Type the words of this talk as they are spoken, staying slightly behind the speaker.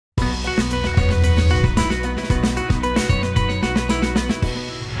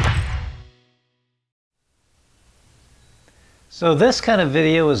So this kind of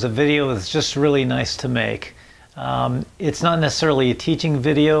video is a video that's just really nice to make. It's not necessarily a teaching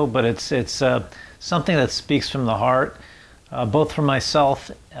video, but it's something that speaks from the heart, both from myself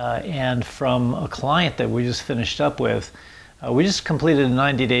and from a client that we just finished up with. We just completed a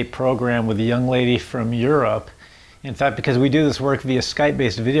 90-day program with a young lady from Europe. In fact, because we do this work via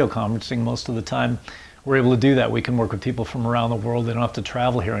Skype-based video conferencing most of the time, we're able to do that. We can work with people from around the world. They don't have to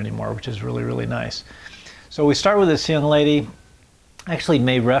travel here anymore, which is really, really nice. So we start with this young lady. I actually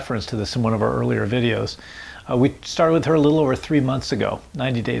made reference to this in one of our earlier videos. We started with her a little over 3 months ago,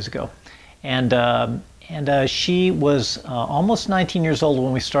 90 days ago. And she was almost 19 years old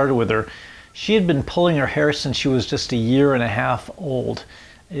when we started with her. She had been pulling her hair since she was just 1.5 years old.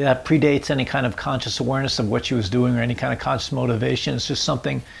 That predates any kind of conscious awareness of what she was doing or any kind of conscious motivation. It's just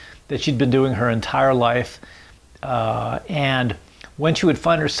something that she'd been doing her entire life. And when she would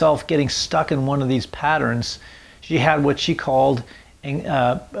find herself getting stuck in one of these patterns, she had what she called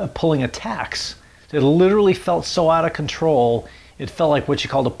pulling attacks. It literally felt so out of control, it felt like what she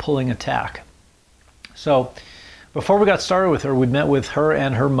called a pulling attack. So before we got started with her, we met with her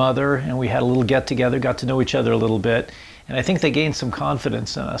and her mother, and we had a little get together, got to know each other a little bit. And I think they gained some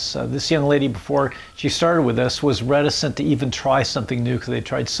confidence in us. This young lady, before she started with us, was reticent to even try something new because they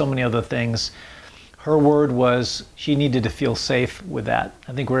tried so many other things. Her word was she needed to feel safe with that.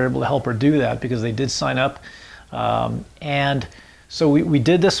 I think we were able to help her do that because they did sign up. And so we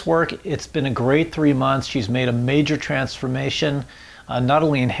did this work. It's been a great 3 months. She's made a major transformation, not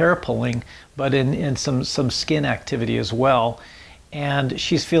only in hair pulling, but in some skin activity as well. And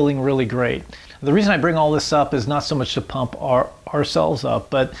she's feeling really great. The reason I bring all this up is not so much to pump ourselves up,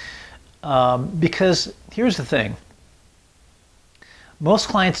 but because here's the thing. Most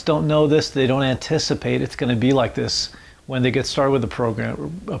clients don't know this. They don't anticipate it's going to be like this when they get started with a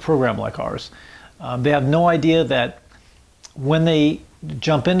program like ours. They have no idea that when they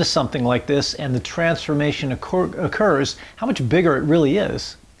jump into something like this and the transformation occurs, how much bigger it really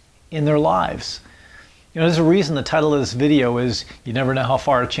is in their lives. You know, there's a reason the title of this video is You Never Know How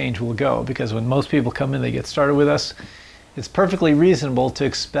Far a Change Will Go, because when most people come in, they get started with us, it's perfectly reasonable to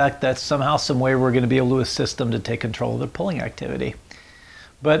expect that somehow, some way, we're going to be able to assist them to take control of their pulling activity.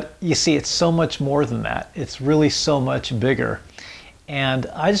 But you see, it's so much more than that. It's really so much bigger. And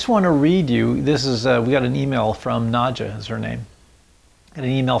I just want to read you, this is, we got an email from Nadja, is her name. Got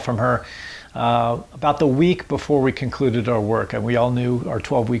an email from her about the week before we concluded our work, and we all knew our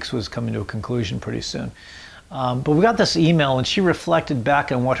 12 weeks was coming to a conclusion pretty soon. But we got this email, and she reflected back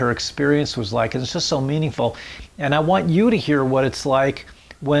on what her experience was like, and it's just so meaningful. And I want you to hear what it's like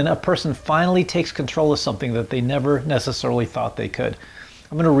when a person finally takes control of something that they never necessarily thought they could.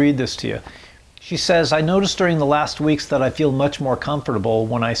 I'm going to read this to you. She says, I noticed during the last weeks that I feel much more comfortable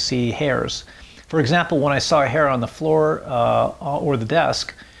when I see hairs. For example, when I saw a hair on the floor or the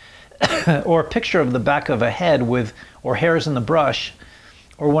desk, or a picture of the back of a head or hairs in the brush,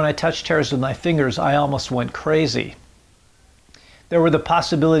 or when I touched hairs with my fingers, I almost went crazy. There were the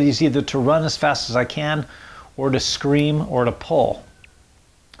possibilities either to run as fast as I can, or to scream, or to pull.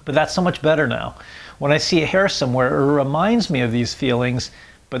 But that's so much better now. When I see a hair somewhere, it reminds me of these feelings,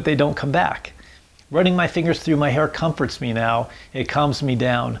 but they don't come back. Running my fingers through my hair comforts me now. It calms me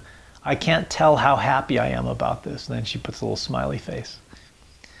down. I can't tell how happy I am about this. And then she puts a little smiley face.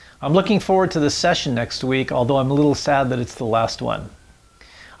 I'm looking forward to the session next week, although I'm a little sad that it's the last one.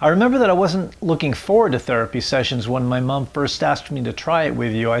 I remember that I wasn't looking forward to therapy sessions when my mom first asked me to try it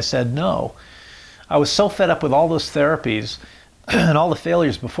with you. I said no. I was so fed up with all those therapies and all the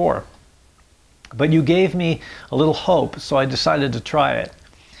failures before. But you gave me a little hope, so I decided to try it.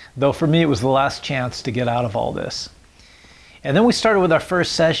 Though for me, it was the last chance to get out of all this. And then we started with our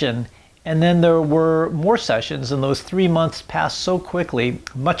first session, and then there were more sessions, and those 3 months passed so quickly,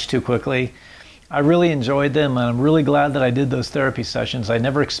 much too quickly. I really enjoyed them, and I'm really glad that I did those therapy sessions. I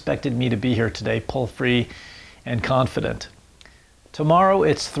never expected me to be here today, pull-free and confident. Tomorrow,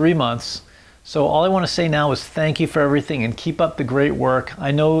 it's 3 months, so all I want to say now is thank you for everything and keep up the great work.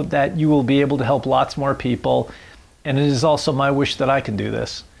 I know that you will be able to help lots more people, and it is also my wish that I can do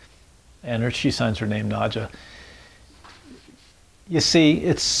this. And she signs her name, Nadja. You see,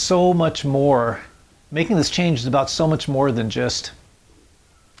 it's so much more. Making this change is about so much more than just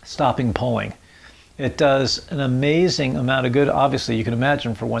stopping pulling. It does an amazing amount of good, obviously, you can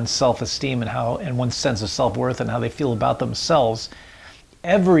imagine, for one's self-esteem and one's sense of self-worth and how they feel about themselves.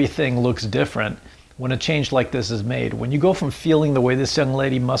 Everything looks different when a change like this is made. When you go from feeling the way this young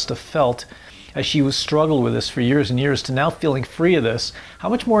lady must have felt as she was struggled with this for years and years to now feeling free of this, how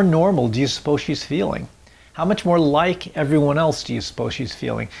much more normal do you suppose she's feeling? How much more like everyone else do you suppose she's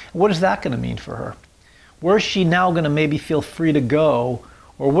feeling? And what is that going to mean for her? Where is she now going to maybe feel free to go?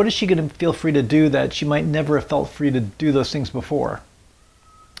 Or what is she going to feel free to do that she might never have felt free to do those things before?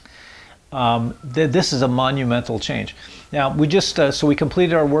 This is a monumental change. Now, we just, so we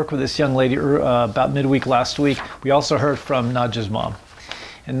completed our work with this young lady about midweek last week. We also heard from Nadja's mom.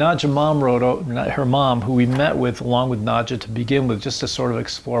 And Nadja's mom wrote, her mom, who we met with along with Nadja to begin with, just to sort of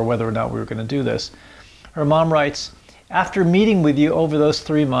explore whether or not we were going to do this. Her mom writes, after meeting with you over those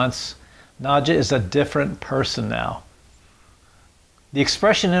 3 months, Nadja is a different person now. The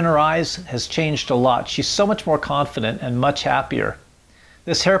expression in her eyes has changed a lot. She's so much more confident and much happier.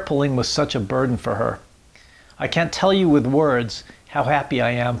 This hair pulling was such a burden for her. I can't tell you with words how happy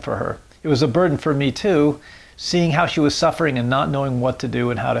I am for her. It was a burden for me too, seeing how she was suffering and not knowing what to do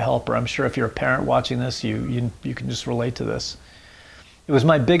and how to help her. I'm sure if you're a parent watching this, you can just relate to this. It was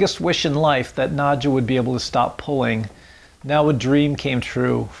my biggest wish in life that Nadja would be able to stop pulling. Now a dream came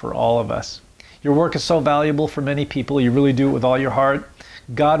true for all of us. Your work is so valuable for many people. You really do it with all your heart.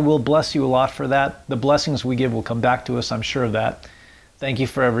 God will bless you a lot for that. The blessings we give will come back to us, I'm sure of that. Thank you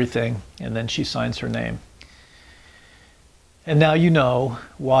for everything. And then she signs her name. And now you know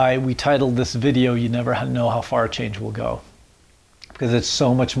why we titled this video, You Never Know How Far Change Will Go. Because it's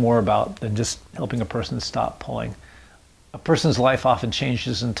so much more about than just helping a person stop pulling. A person's life often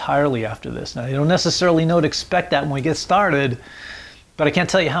changes entirely after this. Now, you don't necessarily know to expect that when we get started, but I can't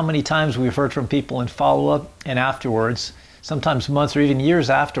tell you how many times we've heard from people in follow-up and afterwards, sometimes months or even years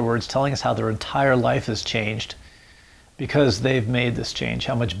afterwards, telling us how their entire life has changed because they've made this change,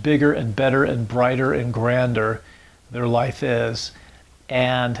 how much bigger and better and brighter and grander their life is.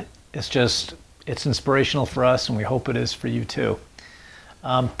 And it's inspirational for us, and we hope it is for you too.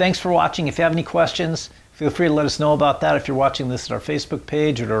 Thanks for watching. If you have any questions, feel free to let us know about that. If you're watching this at our Facebook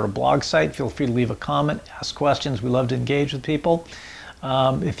page or our blog site, feel free to leave a comment, ask questions. We love to engage with people.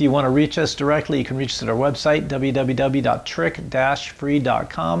 If you want to reach us directly, you can reach us at our website,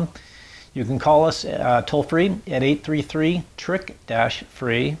 www.trich-free.com. You can call us toll-free at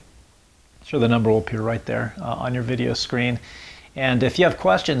 833-TRICH-FREE. Sure, the number will appear right there on your video screen. And if you have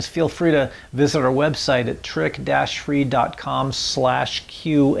questions, feel free to visit our website at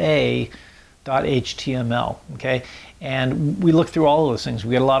trich-free.com/qa.html. Okay, and we look through all of those things.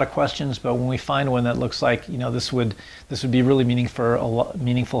 We get a lot of questions, but when we find one that looks like, you know, this would be really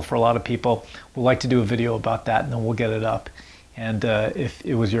meaningful for a lot of people, we'll like to do a video about that, and then we'll get it up. And if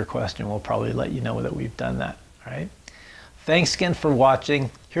it was your question, we'll probably let you know that we've done that. All right. Thanks again for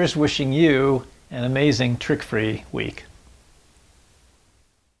watching. Here's wishing you an amazing trick-free week.